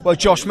Well,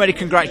 Josh, many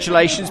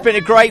congratulations. It's been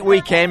a great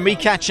weekend. Me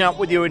catching up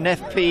with you in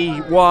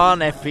FP1,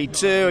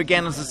 FP2.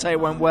 Again, as I say, it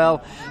went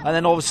well. And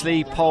then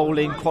obviously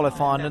polling,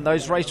 qualifying, and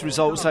those race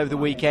results over the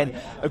weekend.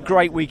 A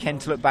great weekend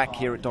to look back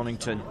here at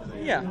Donington.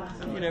 Yeah,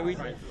 we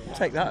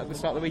take that at the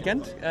start of the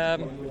weekend.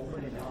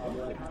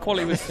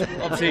 Quali was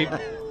obviously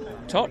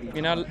top.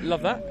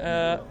 Love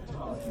that.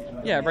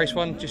 Race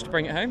one just to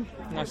bring it home.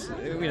 Nice.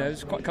 It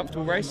was quite a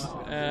comfortable race.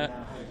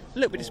 A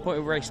little bit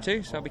disappointed with race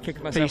two, so I'll be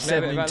kicking myself a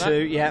little bit about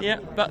that. Yeah.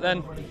 But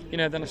then,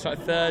 then I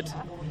started third.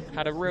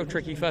 Had a real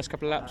tricky first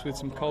couple of laps with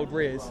some cold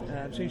rears.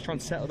 So he's trying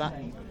to settle that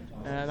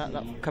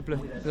couple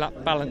of lap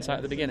balance out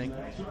at the beginning.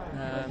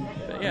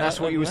 That's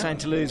what you were saying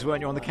to Luz,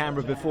 weren't you, on the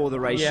camera before the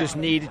race? Yeah. Just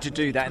needed to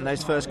do that in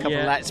those first couple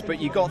of laps, but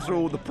you got through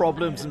all the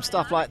problems and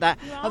stuff like that,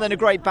 and then a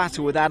great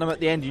battle with Adam at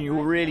the end, and you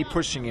were really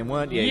pushing him,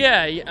 weren't you?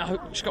 Yeah, I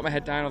just got my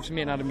head down. Obviously,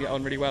 me and Adam get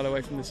on really well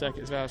away from the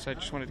circuit as well, so I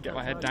just wanted to get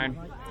my head down,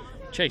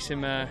 chase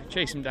him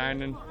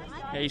down, and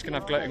he's going to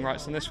have gloating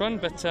rights on this one.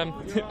 But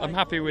I'm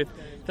happy with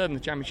third in the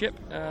championship,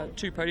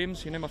 2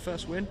 podiums. My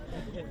first win.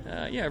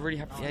 Really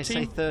happy for the team.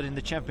 Say third in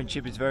the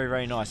championship is very,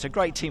 very nice. A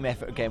great team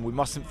effort again. We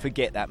mustn't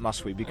forget that,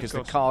 must we? Because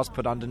the car's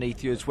put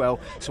underneath you as well.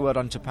 So well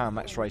done to Power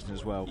Max Racing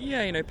as well.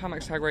 Yeah, Power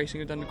Tag Racing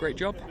have done a great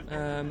job.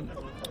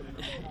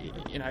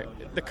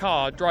 The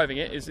car driving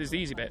it is the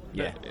easy bit.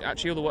 Yeah. But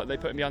actually, all the work they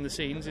put in behind the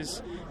scenes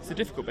is the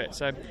difficult bit.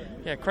 So,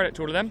 credit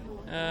to all of them.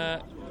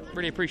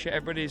 Really appreciate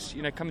everybody's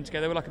coming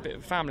together. We're like a bit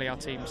of a family, our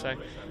team. So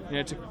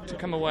to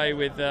come away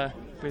with the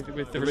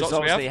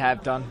results we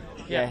have done.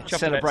 Yeah,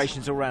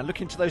 celebrations all round.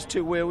 Looking to those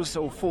 2 wheels,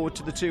 or forward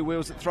to the 2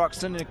 wheels at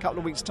Thruxton in a couple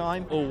of weeks'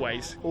 time.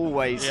 Always. Yeah,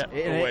 always.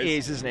 It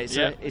is, isn't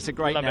it? It's a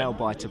great nail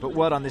biter. But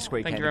well done this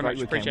weekend. Thank you very much.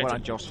 Weekend. Appreciate well it.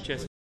 done, Josh.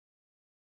 Cheers.